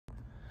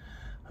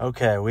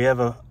Okay, we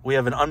have an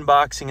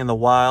unboxing in the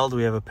wild.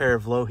 We have a pair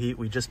of Lowheat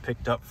we just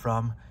picked up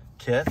from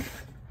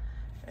Kith,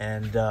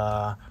 and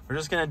we're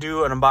just gonna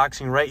do an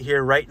unboxing right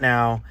here, right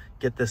now.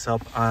 Get this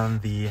up on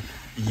the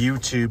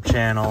YouTube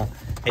channel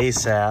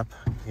ASAP.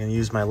 I'm gonna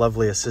use my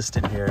lovely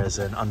assistant here as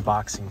an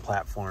unboxing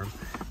platform.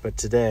 But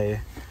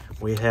today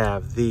we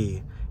have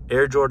the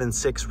Air Jordan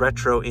 6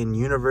 Retro in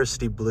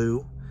University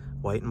Blue,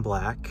 white and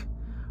black,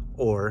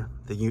 or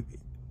the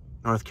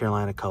North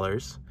Carolina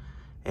colors.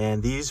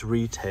 And these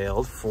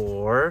retailed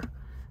for,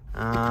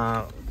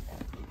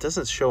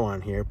 doesn't show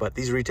on here, but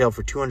these retailed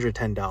for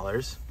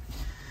 $210,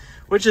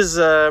 which is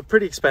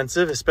pretty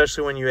expensive,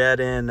 especially when you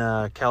add in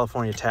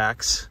California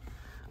tax.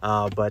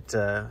 But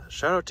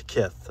shout out to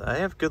Kith. I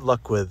have good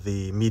luck with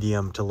the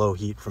medium to low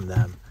heat from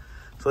them.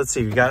 So let's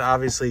see, we got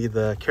obviously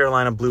the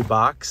Carolina blue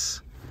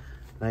box.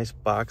 Nice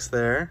box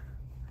there.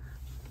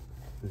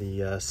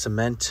 The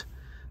cement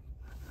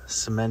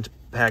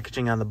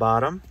packaging on the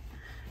bottom.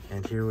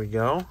 And here we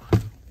go.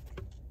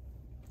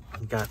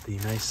 Got the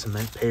nice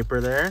cement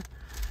paper there.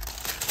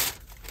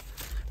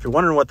 If you're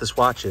wondering what this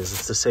watch is,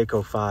 it's the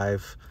Seiko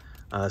 5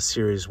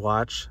 series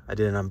watch. I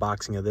did an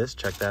unboxing of this.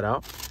 Check that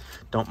out.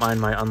 Don't mind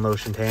my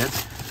unlotioned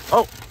hands.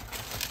 Oh!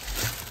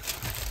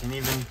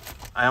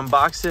 I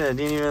unboxed it and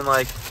didn't even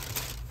I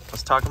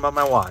was talking about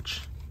my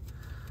watch.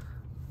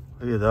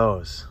 Look at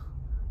those.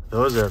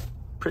 Those are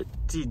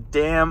pretty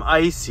damn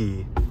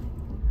icy.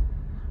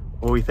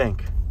 What do we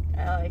think?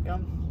 I like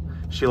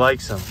them. She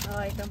likes them. I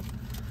like them.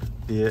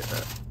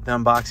 The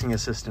unboxing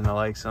assistant, I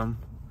like some.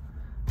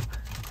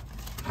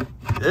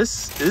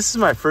 This is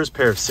my first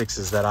pair of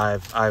 6s that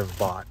I've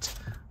bought.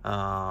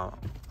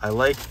 I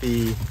like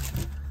the,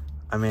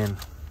 I mean,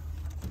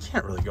 you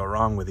can't really go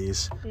wrong with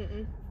these.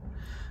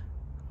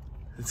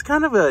 It's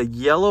kind of a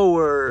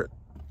yellower,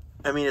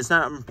 I mean, it's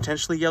not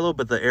potentially yellow,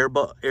 but the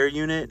air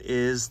unit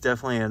is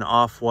definitely an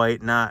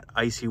off-white, not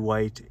icy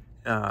white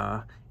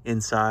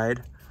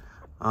inside.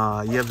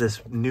 You have this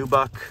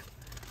nubuck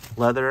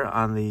leather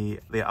on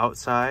the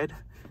outside,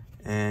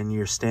 and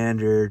your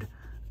standard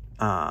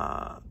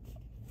white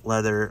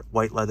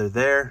leather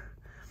there.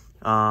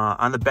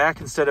 On the back,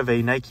 instead of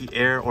a Nike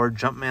Air or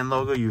Jumpman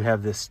logo, you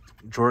have this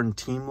Jordan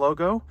team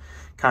logo,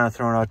 kind of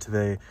thrown out to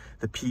the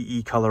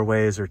PE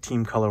colorways or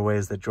team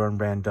colorways that Jordan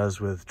Brand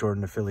does with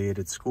Jordan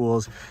affiliated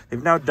schools.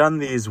 They've now done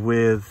these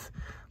with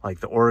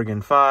like the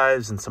Oregon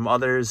 5s and some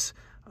others,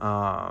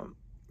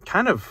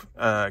 kind of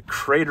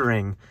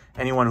cratering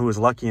anyone who is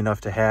lucky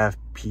enough to have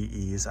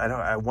PEs.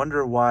 I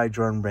wonder why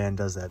Jordan Brand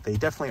does that. They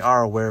definitely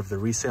are aware of the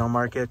resale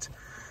market.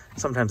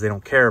 Sometimes they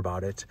don't care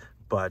about it,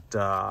 but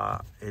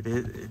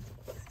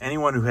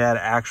anyone who had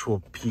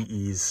actual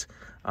PEs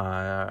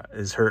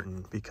is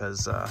hurting,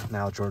 because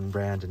now Jordan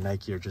Brand and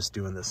Nike are just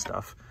doing this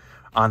stuff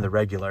on the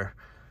regular.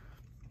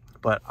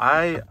 But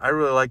I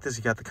really like this.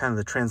 You got the kind of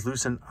the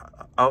translucent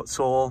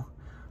outsole.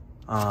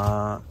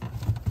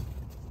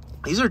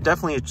 These are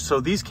definitely, so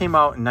these came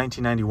out in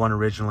 1991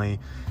 originally,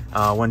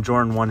 when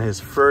Jordan won his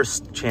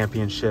first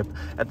championship.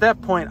 At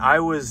that point,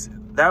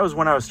 that was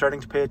when I was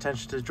starting to pay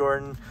attention to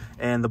Jordan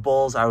and the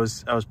Bulls. I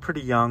was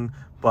pretty young,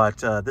 but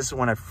this is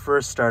when I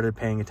first started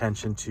paying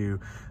attention to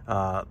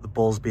the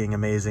Bulls being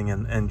amazing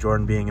and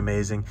Jordan being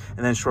amazing.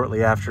 And then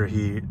shortly after,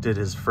 he did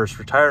his first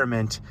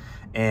retirement,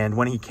 and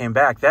when he came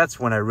back, that's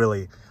when I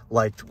really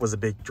was a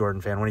big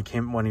Jordan fan.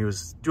 When he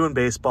was doing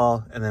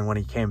baseball, and then when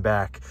he came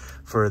back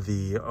for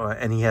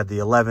and he had the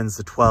 11s,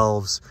 the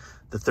 12s,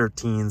 the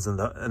 13s,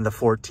 and the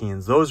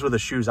 14s. Those were the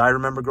shoes I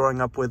remember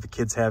growing up with, the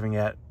kids having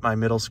at my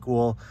middle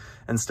school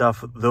and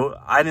stuff. Though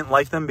I didn't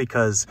like them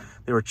because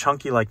they were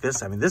chunky like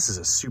this. I mean, this is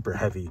a super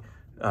heavy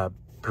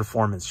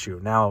performance shoe.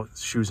 Now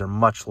shoes are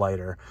much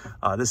lighter.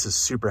 This is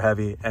super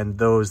heavy, and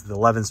the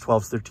 11s,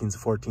 12s, 13s,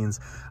 14s.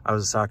 I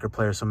was a soccer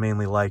player, so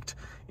mainly liked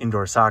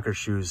indoor soccer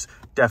shoes.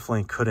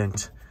 Definitely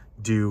couldn't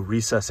do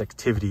recess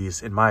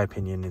activities, in my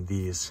opinion, in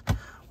these.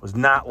 Was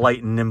not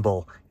light and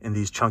nimble in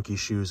these chunky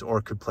shoes,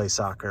 or could play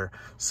soccer.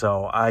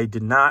 So I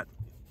did not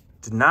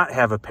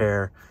have a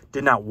pair,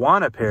 did not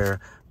want a pair,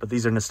 but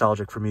these are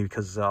nostalgic for me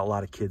because a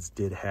lot of kids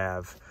did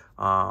have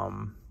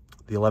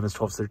the 11s,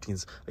 12s,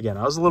 13s. Again,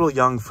 I was a little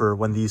young for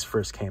when these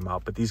first came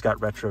out, but these got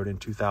retroed in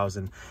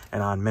 2000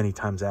 and on many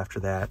times after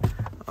that.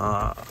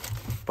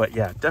 But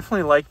yeah,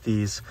 definitely like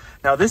these.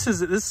 Now this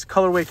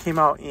colorway came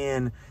out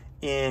in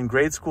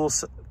grade school,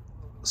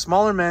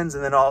 smaller men's,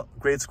 and then all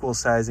grade school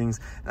sizings,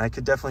 and I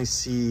could definitely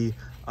see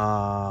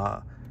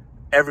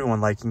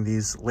everyone liking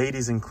these,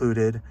 ladies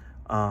included.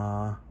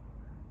 Do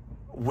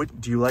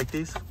you like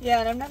these? Yeah,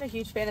 and I'm not a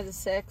huge fan of the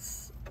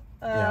 6.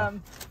 Yeah.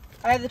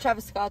 I have the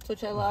Travis Scotts,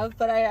 which I love,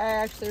 but I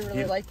actually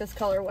really like this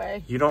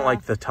colorway. You don't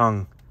like the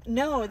tongue?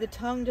 No, the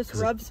tongue just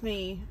rubs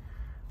me.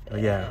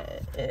 Yeah.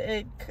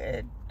 You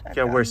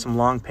gotta wear some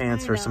long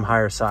pants or some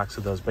higher socks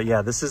with those. But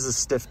yeah, this is a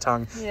stiff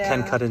tongue. Yeah.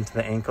 Can cut into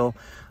the ankle.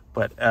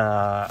 But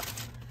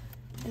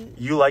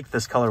you like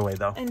this colorway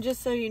though. And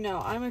just so you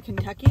know, I'm a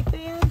Kentucky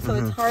fan, so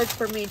it's hard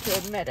for me to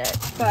admit it.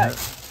 But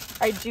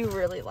I do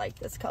really like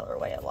this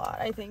colorway a lot.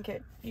 I think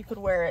you could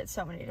wear it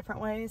so many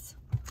different ways.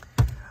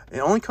 It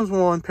only comes with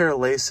one pair of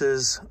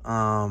laces.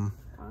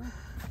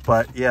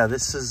 But yeah,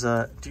 this is,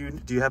 do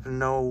you happen to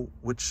know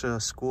which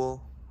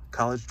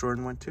college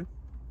Jordan went to?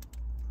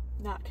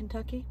 Not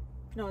Kentucky.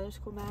 No other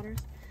school matters.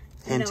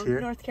 Hint no,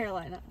 here? North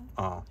Carolina.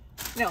 Oh.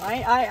 No,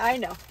 I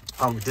know.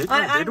 Oh, did we?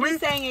 I'm just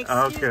saying,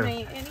 excuse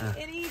me, Okay.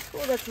 any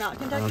school that's not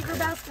Kentucky for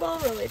basketball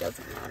really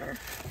doesn't matter.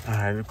 All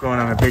right, we're going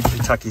on a big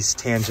Kentucky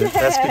tangent.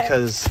 That's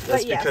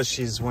because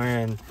she's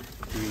wearing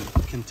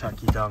the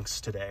Kentucky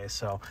Dunks today.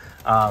 So,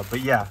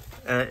 but yeah,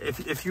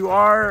 if you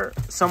are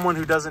someone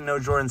who doesn't know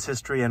Jordan's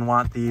history and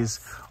want these,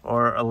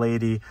 or a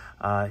lady,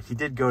 he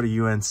did go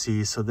to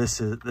UNC, so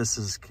this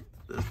is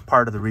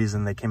part of the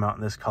reason they came out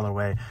in this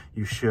colorway.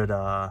 You should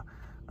know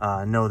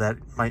that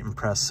might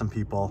impress some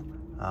people.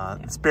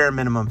 It's bare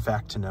minimum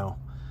fact to know.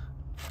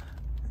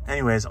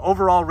 Anyways,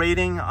 overall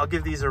rating, I'll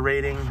give these a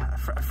rating. I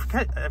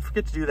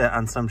forget to do that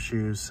on some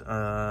shoes.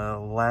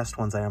 Last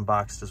ones I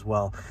unboxed as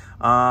well.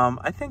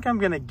 I think I'm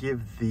gonna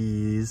give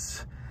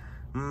these,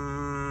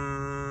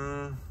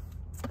 I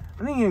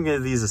think I'm gonna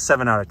give these a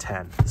 7 out of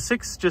 10.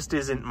 6 just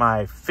isn't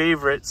my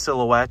favorite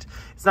silhouette.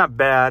 It's not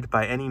bad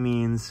by any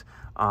means.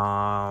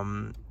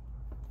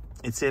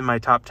 It's in my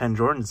top 10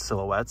 Jordan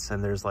silhouettes,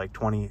 and there's like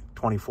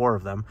 24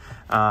 of them.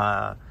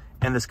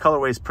 And this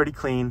colorway is pretty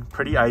clean,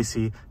 pretty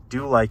icy.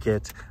 Do like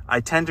it.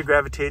 I tend to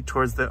gravitate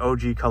towards the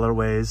OG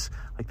colorways,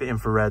 like the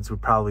infrareds would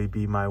probably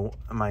be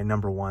my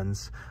number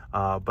ones.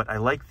 But I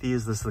like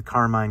these. This is the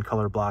carmine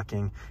color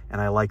blocking, and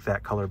I like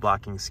that color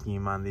blocking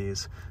scheme on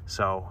these.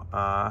 So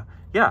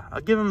yeah, I'll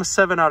give them a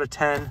 7 out of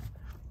 10.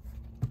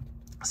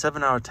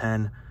 7 out of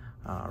 10.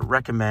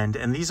 Recommend.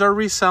 And these are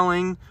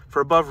reselling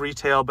for above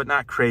retail, but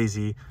not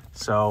crazy.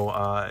 So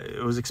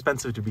it was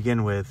expensive to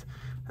begin with,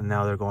 and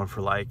now they're going for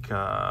like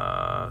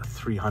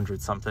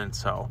 300 something.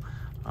 So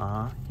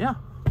yeah.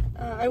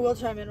 I will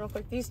chime in real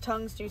quick. These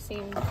tongues do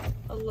seem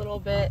a little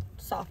bit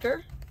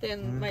softer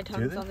than my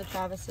tongues on the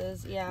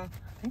Travis's. Yeah.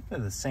 I think they're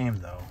the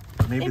same though.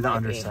 Maybe the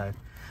underside.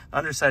 The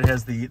underside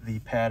has the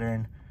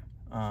pattern.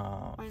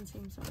 Mine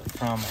seems so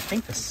from, I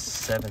think the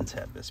 7s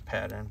have this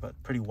pattern, but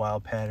pretty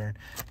wild pattern.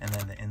 And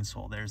then the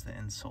insole. There's the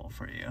insole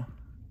for you.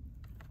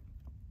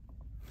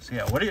 So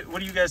yeah, what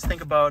do you guys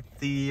think about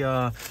the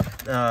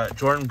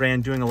Jordan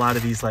brand doing a lot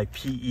of these like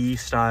PE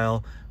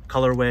style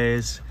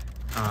colorways?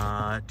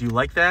 Do you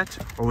like that,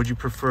 or would you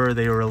prefer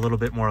they were a little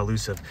bit more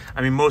elusive?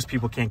 I mean, most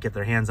people can't get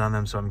their hands on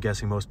them, so I'm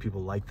guessing most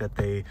people like that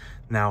they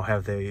now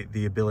have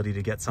the ability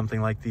to get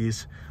something like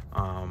these.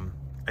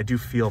 I do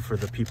feel for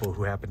the people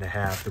who happen to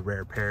have the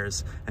rare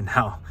pairs, and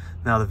now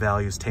the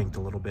value's tanked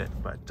a little bit.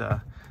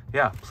 But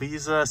yeah,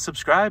 please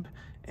subscribe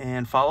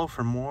and follow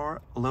for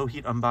more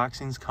Lowheat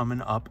unboxings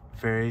coming up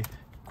very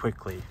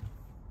quickly.